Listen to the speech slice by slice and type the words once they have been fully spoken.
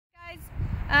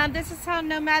This is how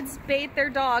nomads bathe their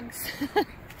dogs.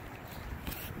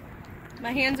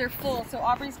 My hands are full, so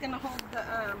Aubrey's gonna hold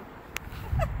the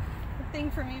thing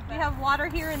for me. We have water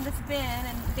here in this bin,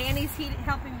 and Danny's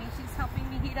helping me. She's helping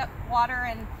me heat up water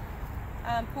and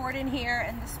pour it in here.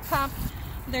 And this pump,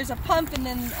 there's a pump, and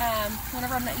then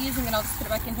whenever I'm not using it, I'll just put it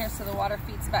back in here so the water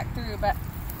feeds back through. But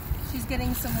she's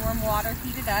getting some warm water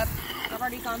heated up. I've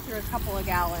already gone through a couple of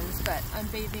gallons, but I'm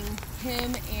bathing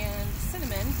him and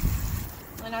Cinnamon.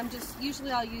 And I'm just,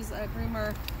 usually I'll use a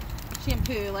groomer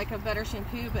shampoo, like a better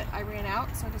shampoo, but I ran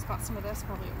out, so I just got some of this,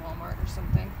 probably at Walmart or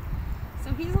something.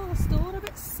 So he's still a little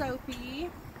bit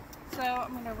soapy, so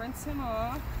I'm going to rinse him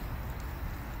off.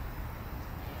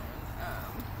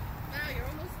 Wow, you're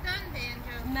almost done,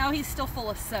 Banjo. No, he's still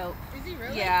full of soap. Is he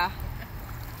really? Yeah.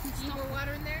 Do you need more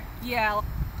water in there? Yeah.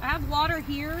 I have water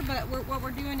here, but what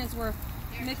we're doing is we're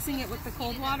mixing it with the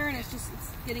cold water, and it's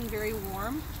getting very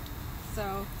warm.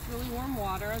 So it's really warm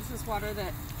water. This is water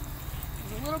that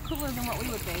is a little cooler than what we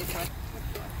would bathe with.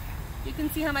 You can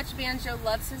see how much Banjo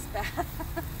loves his bath.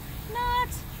 Nut!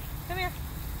 Come here.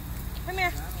 Come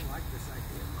here. I don't like this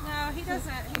idea. No, he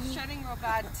doesn't. He's shedding real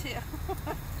bad too. Yeah.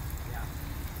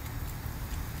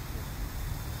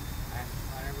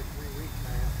 Every 3 weeks I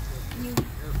have to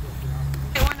air filter out.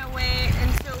 I want to wait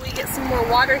until we get some more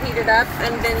water heated up,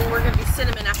 and then we're going to do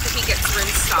Cinnamon after he gets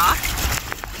rinsed off.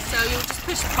 So you'll just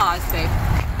push pause, babe.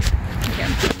 Okay.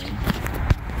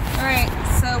 Alright,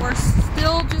 so we're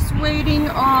still just waiting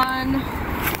on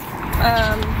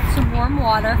some warm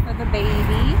water for the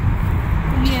baby.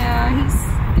 Yeah, he's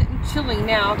getting chilly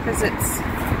now because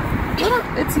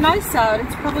it's nice out.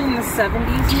 It's probably in the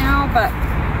 70s now, but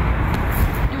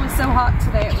it was so hot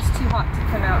today, it was too hot to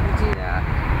come out and do that.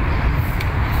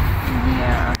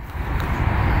 Yeah.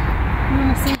 You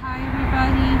want to say hi,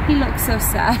 everybody? He looks so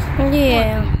sad.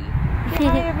 Yeah. Say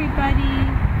hi, everybody.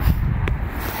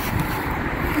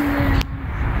 Yeah.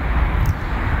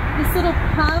 This little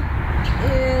pump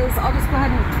is, I'll just go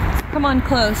ahead and come on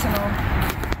close and I'll...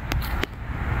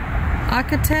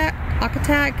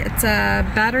 Aquatac, it's a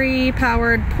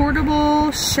battery-powered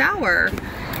portable shower.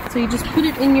 So you just put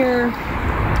it in you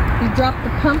drop the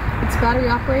pump, it's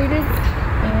battery-operated,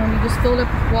 and you just fill it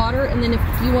up with water, and then if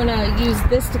you want to use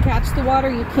this to catch the water,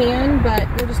 you can, but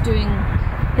we're just doing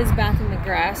his bath in the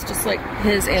grass, just like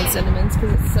his and Cinnamon's,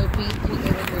 because it's soapy. When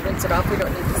we rinse it off, we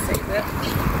don't need to save it.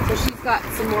 So she's got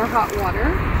some more hot water.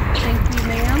 Thank you,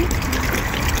 ma'am.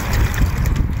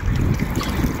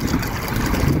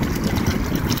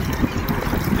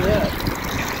 Good.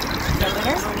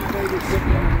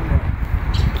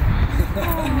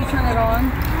 Can you turn it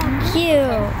on?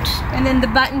 Cute. And then the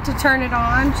button to turn it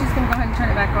on, she's going to go ahead and turn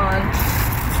it back on.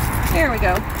 There we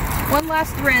go. One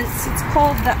last rinse. It's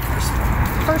called that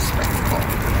first sprinkle.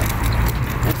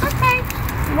 It's okay.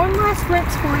 One last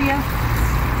rinse for you.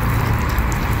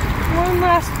 One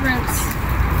last rinse.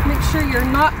 Make sure you're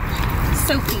not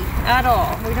soapy at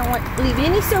all. We don't want to leave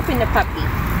any soap in the puppy.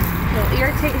 It'll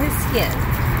irritate his skin.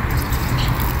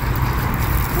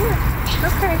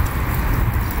 Okay.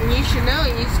 And you should know,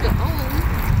 you used to own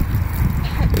a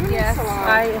pet grooming Yes, salon.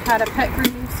 I had a pet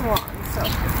grooming salon, so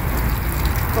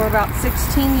for about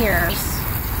 16 years.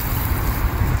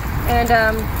 And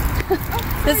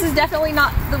this is definitely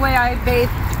not the way I bathe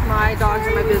my dogs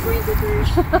in my business.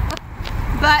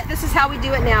 But this is how we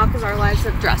do it now because our lives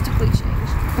have drastically changed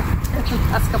in the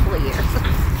past couple of years.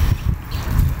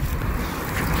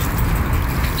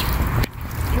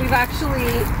 We've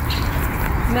actually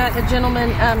met a gentleman,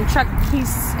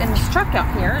 he's in his truck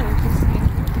out here, and he's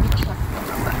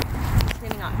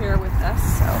standing out here with us,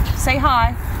 so say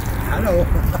hi. Hello.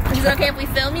 Is it okay if we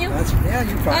film you? Yeah,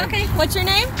 you're fine. Okay, what's your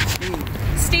name? Steve.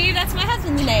 Steve, that's my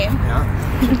husband's name. Yeah.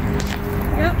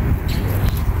 Yep.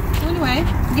 So anyway,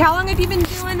 how long have you been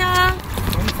doing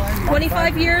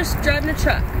 25 years driving a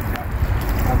truck?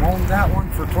 Yeah. I've owned that one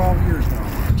for 12 years now.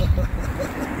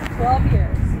 12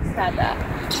 years he's had that.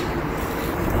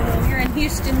 And you're in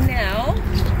Houston now,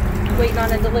 waiting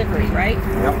on a delivery, right?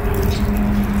 Yep.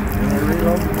 And we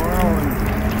reload tomorrow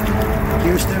in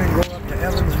Houston and go up to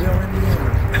Evansville, Indiana.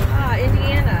 Ah,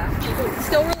 Indiana. Is it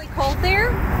still really cold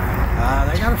there?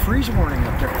 They got a freeze warning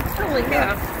up there. Holy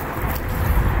cow.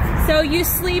 So you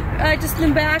sleep just in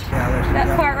the back, Yeah,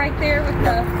 that part right there with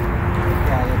the...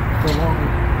 Yeah, the long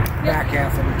back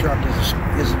half of the truck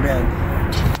is bed.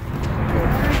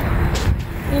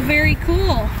 Well, very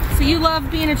cool. So you love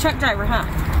being a truck driver, huh?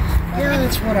 Yeah,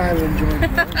 that's what I enjoy doing.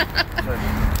 But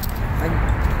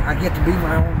I get to be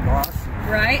my own boss.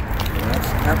 Right?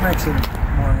 That makes it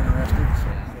more interesting. So.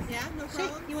 Yeah, no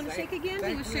problem. You want to shake again? He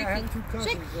Thank was you. shaking. I have two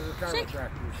cousins Shake. that are Shake.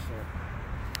 chiropractors, so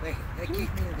they keep me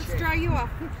in Let's shape. dry you off.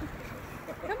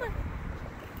 Come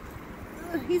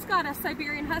on. He's got a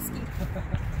Siberian Husky.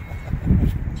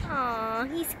 Aw,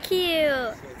 he's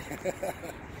cute.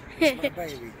 It's my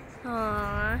baby.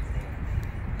 Aw.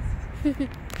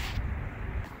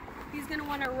 He's gonna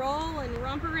want to roll and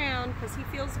romp around because he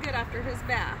feels good after his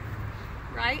bath.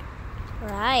 Right?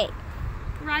 Right.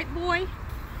 Right, boy?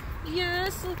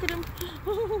 Yes, look at him.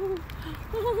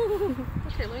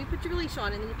 Okay, let me put your leash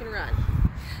on and then you can run.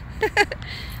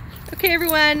 Okay,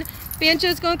 everyone.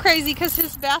 Banjo's going crazy because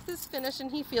his bath is finished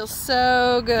and he feels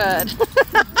so good.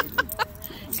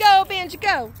 Go, Banjo,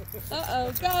 go.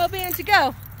 Uh-oh, go, Banjo,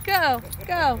 go. Go,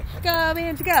 go, go,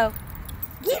 Banjo, go.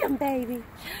 Get him, baby.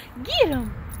 Get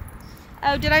him.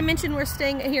 Oh, did I mention we're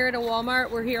staying here at a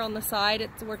Walmart? We're here on the side.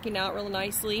 It's working out real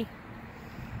nicely.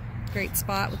 Great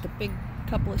spot with a big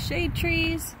couple of shade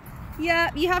trees. Yeah,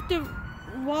 you have to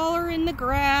waller in the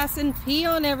grass and pee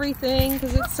on everything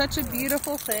because it's such a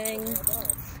beautiful thing.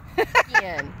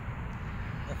 Ian,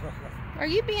 are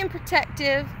you being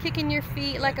protective, kicking your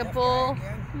feet like a bull?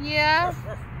 Yeah?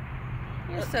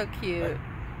 You're so cute.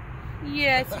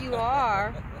 Yes, you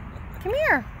are. Come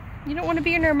here. You don't want to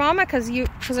be near Mama because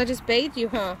I just bathed you,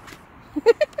 huh?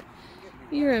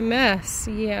 You're a mess.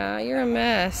 Yeah, you're a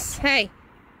mess. Hey.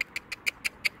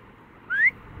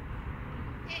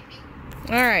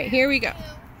 All right, here we go.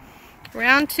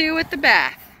 Round 2 with the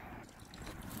bath.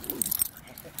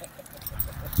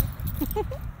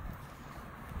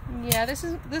 Yeah, this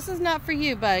is not for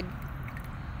you, bud.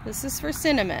 This is for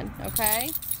Cinnamon, okay?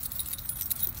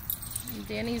 And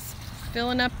Danny's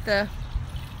filling up the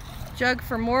jug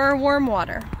for more warm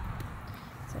water.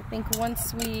 So I think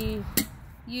once we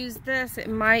use this, it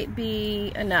might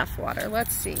be enough water.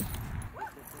 Let's see.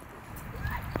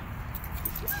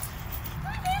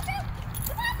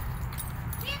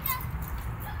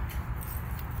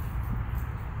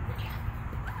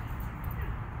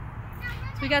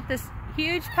 So we got this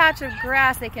huge patch of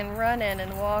grass they can run in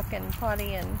and walk and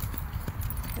potty, and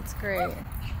it's great.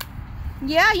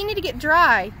 Yeah, you need to get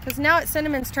dry because now it's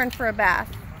Cinnamon's turn for a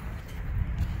bath.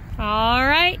 All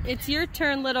right, it's your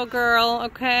turn, little girl,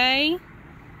 okay?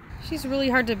 She's really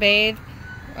hard to bathe,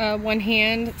 one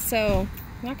hand, so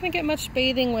I'm not gonna get much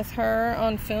bathing with her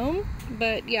on film,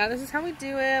 but yeah, this is how we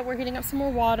do it. We're heating up some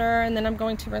more water, and then I'm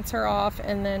going to rinse her off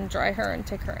and then dry her and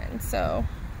take her in. So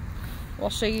we'll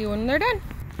show you when they're done.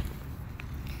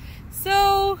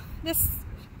 So this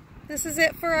is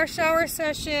it for our shower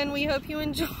session. We hope you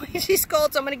enjoy. She's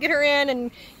cold, so I'm gonna get her in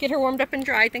and get her warmed up and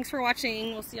dry. Thanks for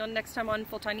watching. We'll see you next time on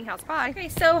Full Tiny House. Bye. Okay,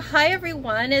 so hi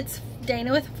everyone. It's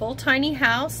Dana with Full Tiny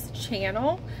House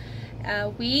channel.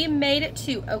 We made it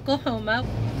to Oklahoma,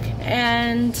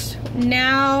 and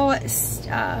now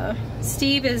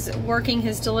Steve is working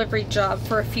his delivery job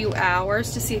for a few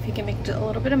hours to see if he can make a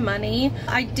little bit of money.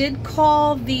 I did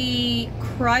call the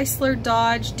Chrysler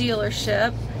Dodge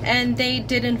dealership, and they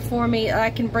did inform me I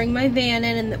can bring my van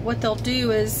in, and what they'll do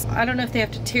is, I don't know if they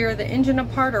have to tear the engine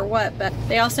apart or what, but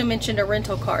they also mentioned a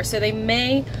rental car, so they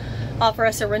may offer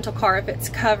us a rental car if it's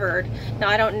covered. Now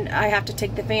I have to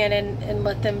take the van in and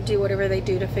let them do whatever they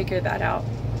do to figure that out.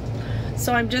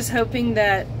 So I'm just hoping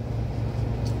that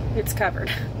it's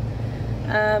covered.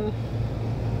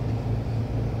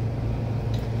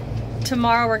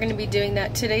 Tomorrow we're going to be doing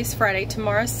that. Today's Friday,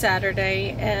 tomorrow's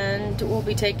Saturday, and we'll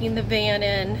be taking the van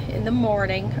in the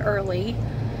morning early,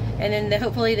 and then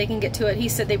hopefully they can get to it. He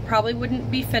said they probably wouldn't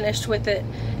be finished with it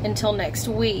until next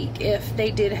week if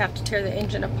they did have to tear the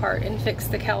engine apart and fix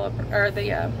the caliper, or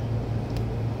the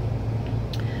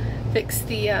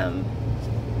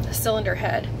cylinder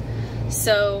head.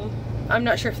 So I'm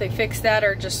not sure if they fix that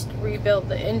or just rebuild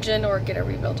the engine or get a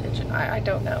rebuilt engine. I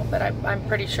don't know, but I'm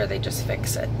pretty sure they just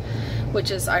fix it, which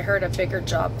is, I heard, a bigger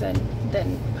job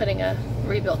than putting a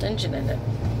rebuilt engine in it,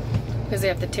 because they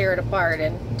have to tear it apart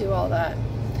and do all that.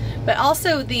 But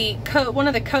also the code, one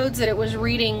of the codes that it was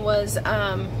reading was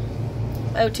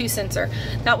O2 sensor.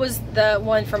 That was the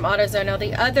one from AutoZone. Now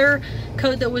the other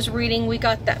code that was reading, we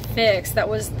got that fixed. That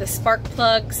was the spark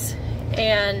plugs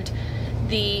and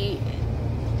the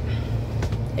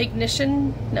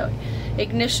ignition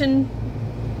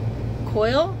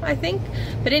coil, I think.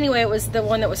 But anyway, it was the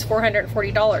one that was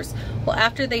 $440. Well,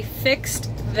 after they fixed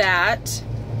that,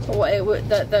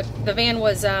 the van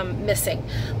was missing.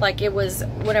 Like, it was,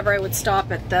 whenever I would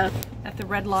stop at the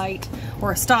red light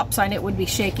or a stop sign, it would be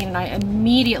shaking, and I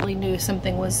immediately knew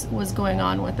something was going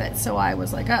on with it. So I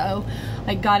was like, uh-oh.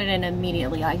 I got it in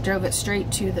immediately. I drove it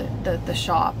straight to the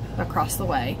shop across the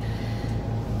way,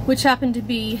 which happened to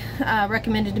be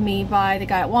recommended to me by the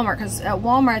guy at Walmart, because at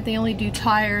Walmart they only do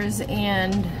tires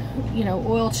and, you know,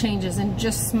 oil changes and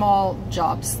just small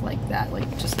jobs like that,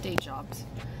 like just day jobs.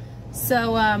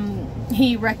 So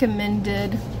he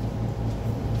recommended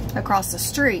across the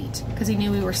street because he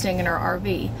knew we were staying in our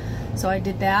RV. So I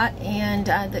did that, and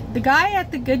the guy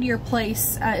at the Goodyear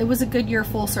place, it was a Goodyear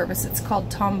full service. It's called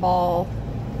Tomball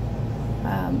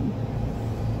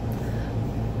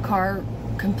Car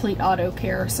Complete Auto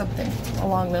Care or something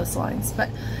along those lines. But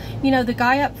you know, the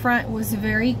guy up front was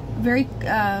very, very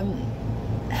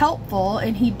helpful,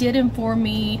 and he did inform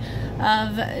me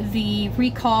of the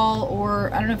recall,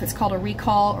 or I don't know if it's called a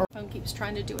recall, or phone keeps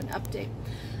trying to do an update,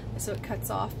 so it cuts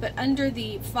off. But under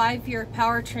the 5-year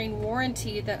powertrain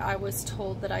warranty that I was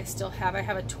told that I still have, I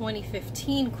have a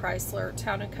 2015 Chrysler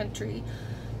Town & Country,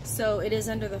 so it is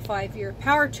under the 5-year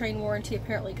powertrain warranty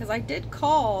apparently, because I did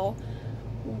call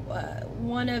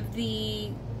one of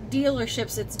the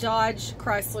dealerships, it's Dodge,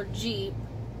 Chrysler, Jeep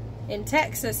in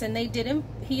Texas, and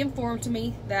he informed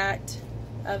me that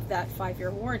of that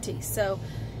 5-year warranty. So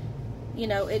you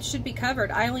know, it should be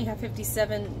covered. I only have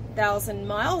 57,000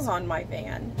 miles on my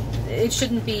van. It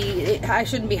shouldn't be, I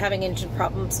shouldn't be having engine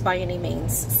problems by any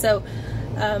means. So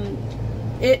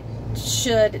it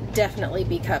should definitely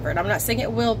be covered. I'm not saying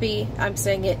it will be, I'm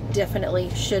saying it definitely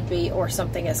should be, or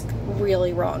something is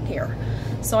really wrong here.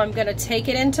 So I'm going to take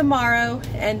it in tomorrow,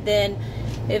 and then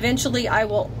eventually I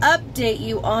will update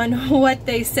you on what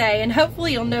they say, and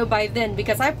hopefully you'll know by then,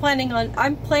 because I'm planning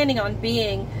on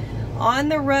being on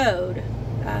the road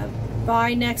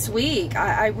by next week.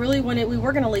 I really wanted, we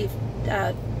were going to leave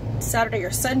Saturday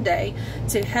or Sunday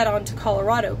to head on to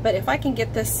Colorado, but if I can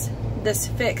get this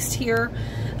fixed here,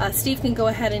 Steve can go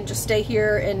ahead and just stay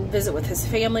here and visit with his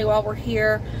family while we're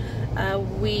here.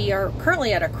 We are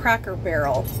currently at a Cracker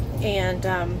Barrel, and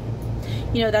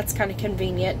you know, that's kind of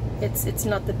convenient. It's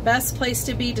not the best place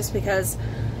to be, just because,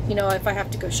 you know, if I have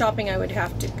to go shopping, I would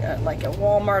have to like at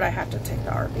Walmart, I have to take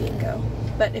the RV and go.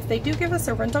 But if they do give us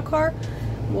a rental car,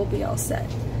 we'll be all set.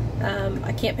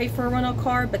 I can't pay for a rental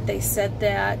car, but they said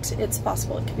that it's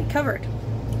possible it could be covered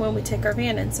when we take our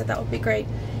van in, so that would be great.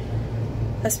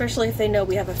 Especially if they know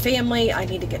we have a family, I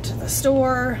need to get to the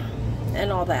store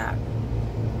and all that.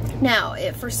 Now,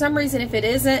 if for some reason, if it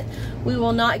isn't, we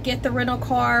will not get the rental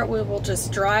car. We will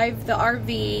just drive the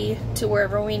RV to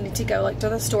wherever we need to go, like to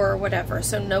the store or whatever.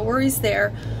 So no worries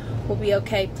there. We'll be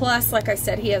okay. Plus, like I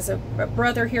said, he has a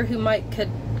brother here who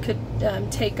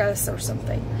could take us or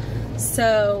something.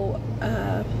 So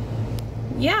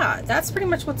yeah, that's pretty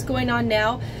much what's going on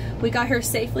now. We got here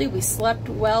safely. We slept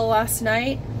well last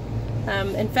night.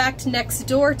 In fact, next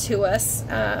door to us,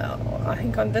 I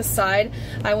think on this side,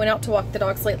 I went out to walk the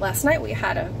dogs late last night. We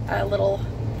had a little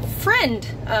friend,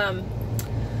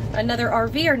 another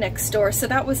RVer next door, so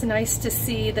that was nice to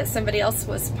see that somebody else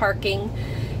was parking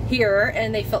here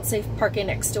and they felt safe parking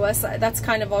next to us. That's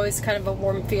kind of always kind of a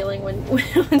warm feeling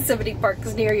when somebody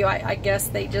parks near you. I guess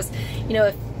they just, you know,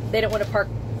 if they don't want to park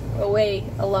away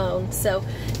alone, so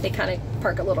they kind of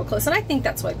park a little close, and I think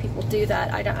that's why people do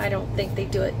that. I don't think they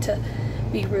do it to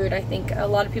be rude. I think a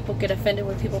lot of people get offended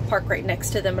when people park right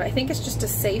next to them, but I think it's just a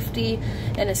safety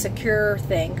and a secure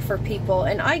thing for people,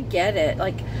 and I get it.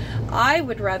 Like, I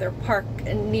would rather park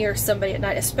near somebody at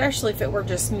night, especially if it were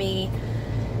just me.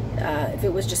 If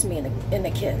it was just me and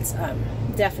the kids,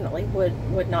 definitely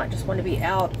would not just want to be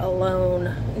out alone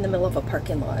in the middle of a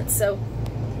parking lot. So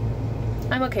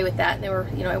I'm okay with that. And they were,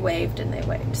 you know, I waved and they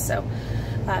waved. So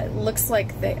it looks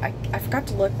like I forgot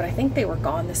to look, but I think they were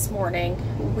gone this morning.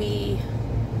 We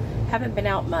haven't been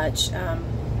out much.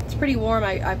 It's pretty warm,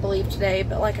 I believe, today,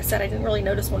 but like I said, I didn't really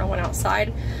notice when I went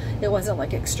outside. It wasn't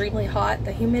like extremely hot.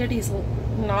 The humidity's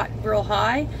not real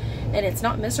high, and it's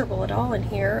not miserable at all in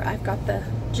here. I've got the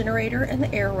generator and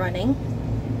the air running.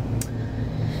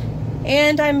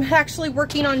 And I'm actually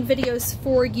working on videos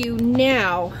for you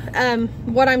now.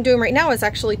 What I'm doing right now is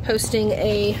actually posting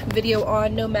a video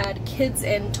on Nomad Kids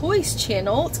and Toys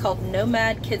channel. It's called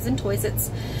Nomad Kids and Toys.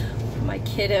 It's my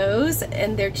kiddos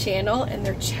and their channel and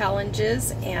their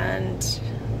challenges and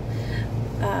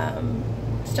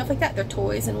stuff like that, their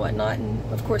toys and whatnot,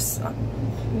 and of course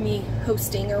me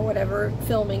hosting or whatever,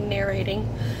 filming, narrating,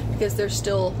 because they're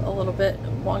still a little bit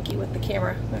wonky with the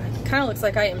camera. It kind of looks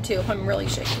like I am too. I'm really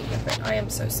shaky with it. I am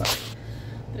so sorry.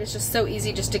 But it's just so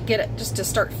easy just to get it, just to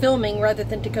start filming rather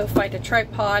than to go find a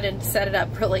tripod and set it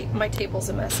up. Really, my table's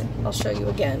a mess, and I'll show you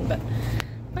again, but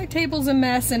my table's a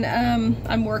mess, and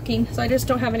I'm working, so I just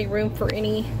don't have any room for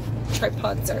any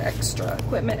tripods or extra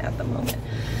equipment at the moment.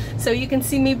 So you can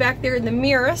see me back there in the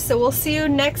mirror. So we'll see you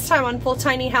next time on Full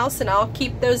Tiny House, and I'll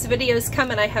keep those videos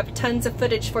coming. I have tons of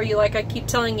footage for you, like I keep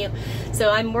telling you. So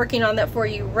I'm working on that for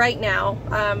you right now.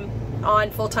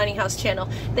 on Full Tiny House channel.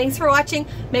 Thanks for watching.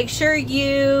 Make sure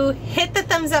you hit the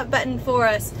thumbs up button for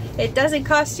us. It doesn't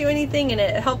cost you anything and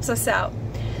it helps us out.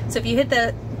 So if you hit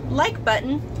the like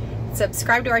button,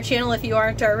 subscribe to our channel if you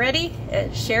aren't already,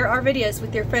 and share our videos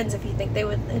with your friends if you think they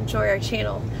would enjoy our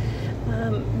channel.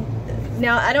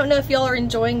 Now, I don't know if y'all are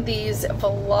enjoying these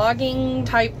vlogging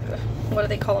type, what do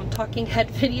they call them, talking head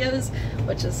videos,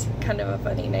 which is kind of a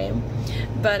funny name.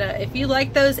 But if you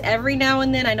like those every now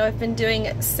and then, I know I've been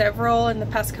doing several in the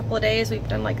past couple of days. We've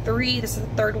done like 3. This is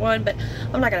the 3rd one, but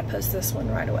I'm not going to post this one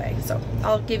right away. So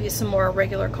I'll give you some more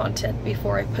regular content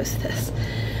before I post this.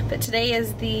 But today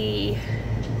is the,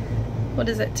 what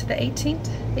is it, to the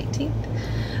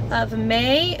 18th of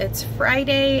May. It's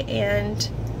Friday, and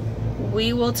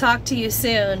we will talk to you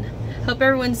soon. Hope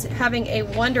everyone's having a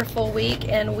wonderful week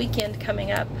and weekend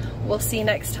coming up. We'll see you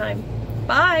next time.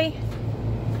 Bye.